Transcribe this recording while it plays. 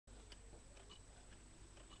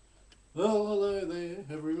Well, hello there,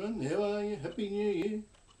 everyone. How are you? Happy New Year.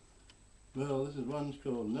 Well, this is one's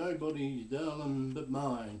called Nobody's Darling But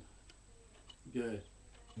Mine. Good.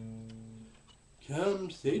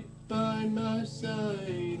 Come sit by my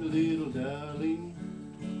side, little darling.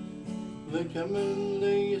 Come and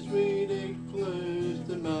lay your sweet head close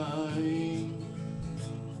to mine.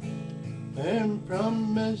 And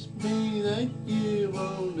promise me that you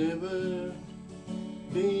will never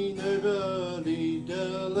be nobody's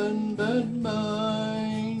darling but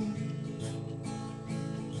mine.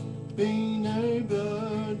 Be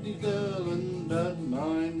nobody's darling but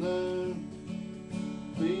mine, love.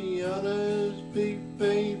 Be honest, be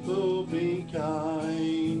faithful, be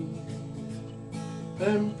kind.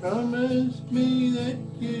 And promise me that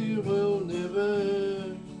you will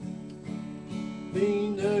never be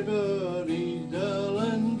nobody's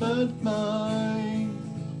darling but mine.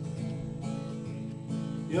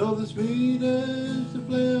 You're the sweetest of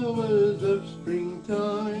flowers of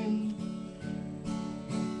springtime.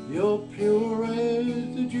 You're pure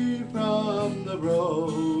as the dew from the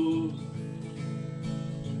rose.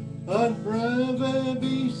 I'd rather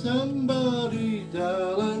be somebody's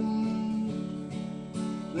darling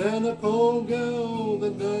than a poor girl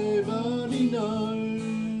that nobody knows.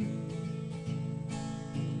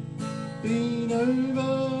 Be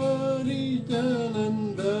nobody's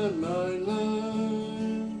darling but my love.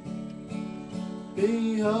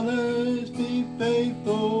 Be honest, be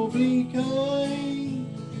faithful, be kind.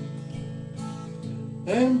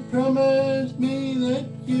 And promise me that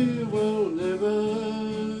you will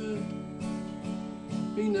never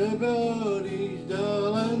be nobody's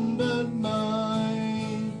darling but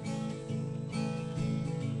mine.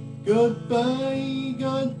 Goodbye,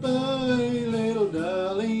 goodbye, little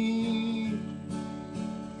darling.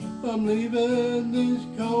 I'm leaving this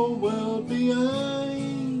cold world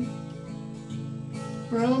behind.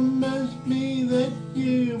 Promise me that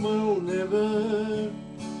you will never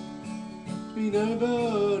be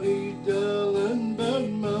nobody's darling but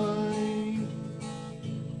mine.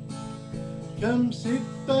 Come sit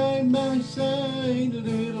by my side,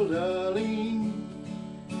 little darling.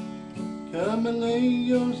 Come and lay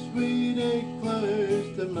your sweet head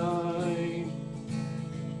close to mine.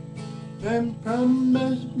 And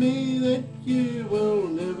promise me that you will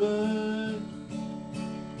never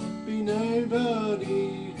be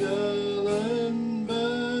nobody's darling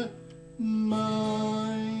but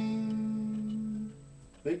mine.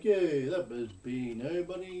 Thank you. That was Be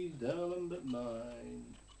Nobody's Darling But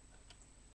Mine.